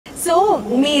So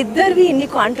మీ ఇద్దరివి ఇన్ని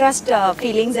contrast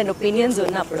feelings and opinions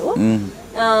ఉన్నప్పుడు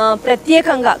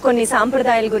ప్రత్యేకంగా కొన్ని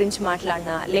సాంప్రదాయాల గురించి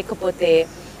మాట్లాడినా లేకపోతే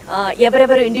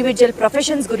ఎవరెవరు ఇండివిజువల్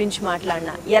ప్రొఫెషన్స్ గురించి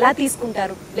మాట్లాడినా ఎలా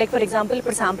తీసుకుంటారు? లైక్ ఫర్ ఎగ్జాంపుల్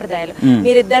ఇప్పుడు సాంప్రదాయాలు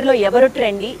మీరిద్దరిలో ఎవరు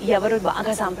ట్రెండీ, ఎవరు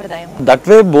బాగా సాంప్రదాయం? That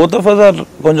way both of us are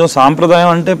కొంచెం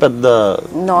సాంప్రదాయం అంటే పెద్ద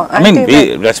ఐ మీన్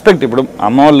రెస్పెక్ట్. ఇప్పుడు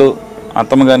అమ్మ వాళ్ళు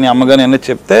అత్తమ్మ గాని అమ్మ గాని అనేది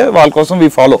చెప్తే వాళ్ళ కోసం వి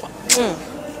ఫాలో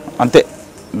అంతే.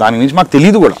 దాని గురించి మాకు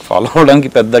తెలియదు కూడా ఫాలో అవడానికి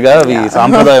పెద్దగా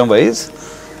సాంప్రదాయం వైజ్.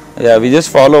 We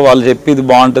just follow. వాళ్ళు చెప్పి ఇది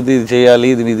బాగుంటది, ఇది చేయాలి,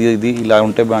 ఇది ఇలా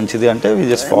ఉంటే మంచిది అంటే we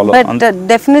just follow. But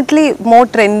definitely more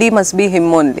trendy must be him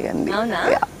only అండి.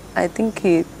 I think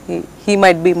he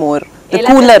might be more the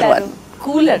cooler one.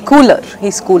 Cooler.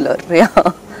 He's cooler. Yeah.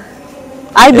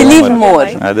 I believe more.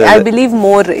 I believe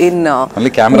more in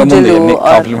only camera munde any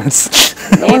compliments.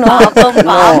 No.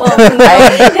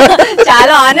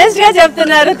 చాలా honest గా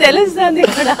చెప్తున్నారు, తెలుస్తుంది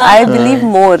కూడా. I believe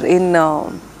more in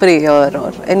prayer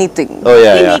or anything. Oh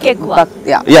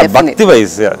yeah. Bhakti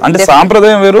wise, yeah. And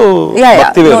sampradayam veru,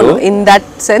 bhakti veru. No, in that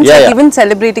sense, like even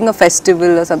celebrating a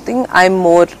festival or something, I'm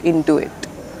more into it.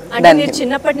 అంటే మీరు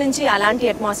చిన్నప్పటి నుంచి అలాంటి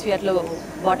atmosphere లో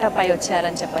బాటప్ అయి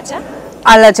వచ్చారని చెప్పొచ్చా?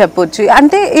 అలా చెప్పొచ్చు.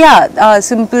 అంటే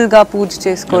సింపుల్ గా పూజ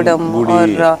చేసుకోవడం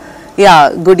ఆర్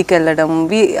గుడికి వెళ్ళడం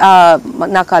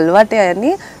నాకు అలవాటే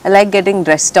అని. I like getting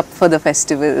dressed up for the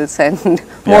festivals and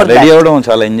more ready అవ్వడం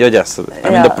చాలా ఎంజాయ్ చేస్తుంది. I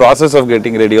mean the process of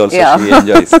getting ready also she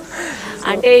enjoys.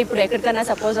 అంటే ఇప్పుడు ఎక్కడికైనా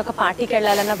సపోజ్ ఒక పార్టీకి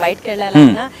వెళ్ళాలన్నా బయటకి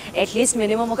వెళ్ళాలన్నా అట్లీస్ట్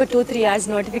మినిమం ఒక 2-3 hours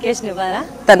నోటిఫికేషన్ ఇవ్వాలా?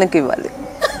 తనకి ఇవ్వాలి.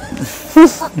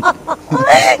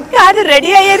 కాదు,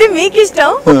 రెడీ అయ్యేది మీకు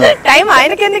ఇష్టం, టైం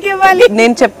ఆయనకి ఎందుకు ఇవ్వాలి?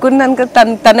 నేను చెప్పుకున్నాను కదా,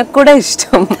 తనకు కూడా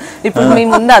ఇష్టం. ఇప్పుడు మీ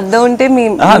ముందు అద్దం ఉంటే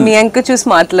మీ అంక చూసి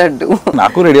మాట్లాడు.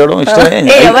 నాకు రెడీ అవడం ఇష్టమే.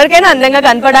 ఎవరికైనా అందంగా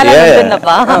కనపడాలని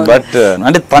ఉంటుందబ్బా. బట్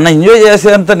అంటే తన ఎంజాయ్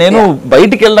చేసేంత నేను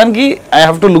బయటికి వెళ్ళడానికి I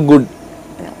have to look good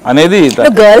అనేది.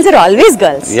 Girls are always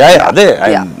girls. అదే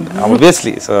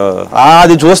ఆబ్వియస్లీ. సో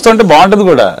అది చూస్తుంటే బాగుంటది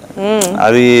కూడా.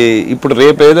 అది ఇప్పుడు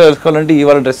రేపు ఏదో వేసుకోవాలంటే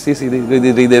ఇవాళ డ్రెస్ తీసి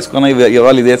ఇది వేసుకున్నా,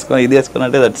 ఇవాళ ఇది వేసుకున్నా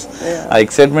అంటే దట్స్ ఆ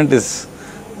excitement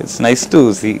it's nice to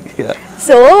see.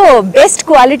 So best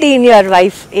quality in your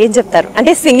wife ఏం చెప్తారు?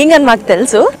 అంటే సింగింగ్ అని మాకు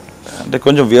తెలుసు, అంటే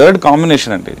కొంచెం వియర్డ్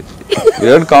కాంబినేషన్. అంటే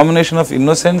weird combination of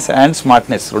innocence and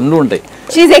smartness రెండు ఉంటాయి.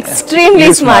 She is extremely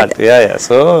smart.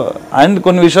 So and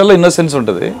కొన్ని విషయాల్లో ఇన్నోసెన్స్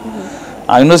ఉంటుంది.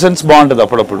 ఆ ఇన్నోసెన్స్ బాగుంటుంది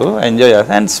అప్పుడప్పుడు ఎంజాయ్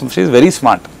చేస్తా. And she is very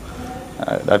smart.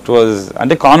 That was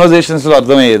అంటే కాన్వర్జేషన్స్ లో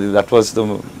అర్థమయ్యేది. That was the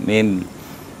main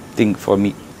thing for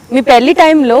me. మీ పెళ్లి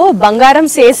టైంలో బంగారం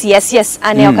సేస్ ఎస్ ఎస్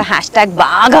అనే ఒక హ్యాష్ ట్యాగ్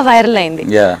బాగా వైరల్ అయింది.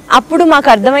 అప్పుడు మాకు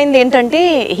అర్థమైంది ఏంటంటే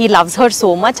he loves her so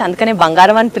much, అందుకనే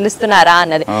బంగారం అని పిలుస్తున్నారా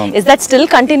అన్నది. Is that still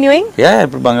continuing?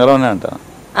 ఇప్పుడు బంగారం అనే అంట.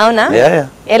 అవునా?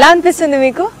 ఎలా అనిపిస్తుంది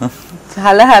మీకు?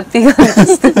 చాలా హ్యాపీగా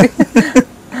అనిపిస్తుంది.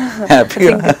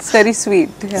 It's very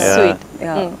sweet.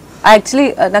 యాక్చువల్లీ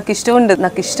నాకు ఇష్టం ఉండదు.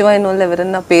 నాకు ఇష్టమైన వాళ్ళు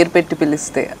ఎవరన్నా పేరు పెట్టి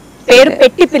పిలిస్తే,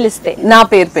 నా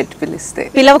పేరు పెట్టి పిలిస్తే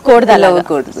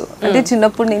పిలవకూడదు. అంటే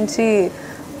చిన్నప్పటి నుంచి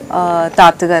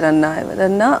తాతగారు అన్నా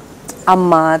ఎవరన్నా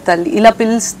అమ్మ తల్లి ఇలా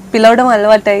పిలవడం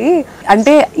అలవాటయ్యి.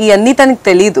 అంటే ఇవన్నీ తనకి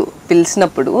తెలీదు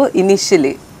పిలిచినప్పుడు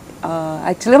ఇనిషియలీ.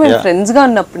 యాక్చువల్గా మేము ఫ్రెండ్స్గా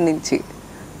ఉన్నప్పటి నుంచి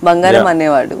బంగారం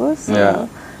అనేవాడు.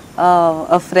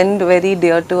 a friend very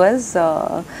dear to us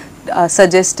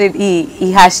suggested ఈ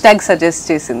హ్యాష్ ట్యాగ్ సజెస్ట్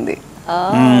చేసింది.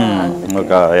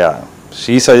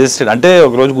 She suggested. అంటే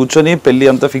ఒక రోజు కూర్చొని పెళ్లి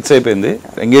అంతా ఫిక్స్ అయిపోయింది,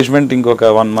 ఎంగేజ్మెంట్ ఇంకొక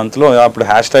 1 month లో. అప్పుడు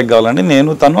హ్యాష్ ట్యాగ్ కావాలండి. నేను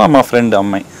తను మా ఫ్రెండ్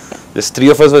అమ్మాయి just 3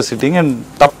 of us were sitting and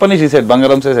తప్పని షీ సెడ్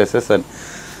బంగారం సేస్ ఎస్ఎస్ అని.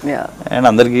 అండ్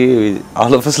అందరికి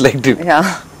all of us liked it.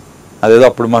 అదేదో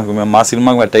అప్పుడు మా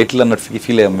సినిమాకి మా టైటిల్ అన్నట్టు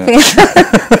ఫీల్ అయ్యాం మేము.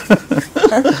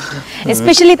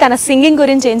 ఎస్పెషల్లీ తన సింగింగ్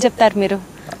గురించి ఏం చెప్తారు మీరు?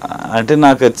 అంటే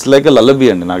నాకు ఇట్స్ లైక్ ఎ లల్లబీ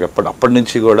అండి. నాకు అప్పటి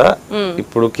నుంచి కూడా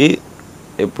ఇప్పుడుకి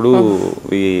ఎప్పుడు.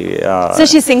 So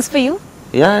she sings for you?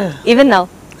 Yeah. Even now?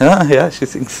 Yeah, she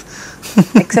sings.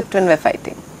 Except when we're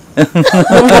fighting.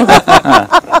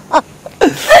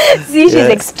 See, she's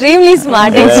extremely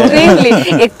smart, extremely.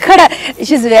 ekkada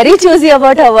she's very choosy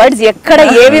about her words. ekkada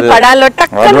ఏవి పడాలో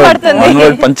టక్కన పడుతుంది.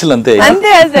 పంచులు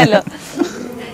అంతే అసలు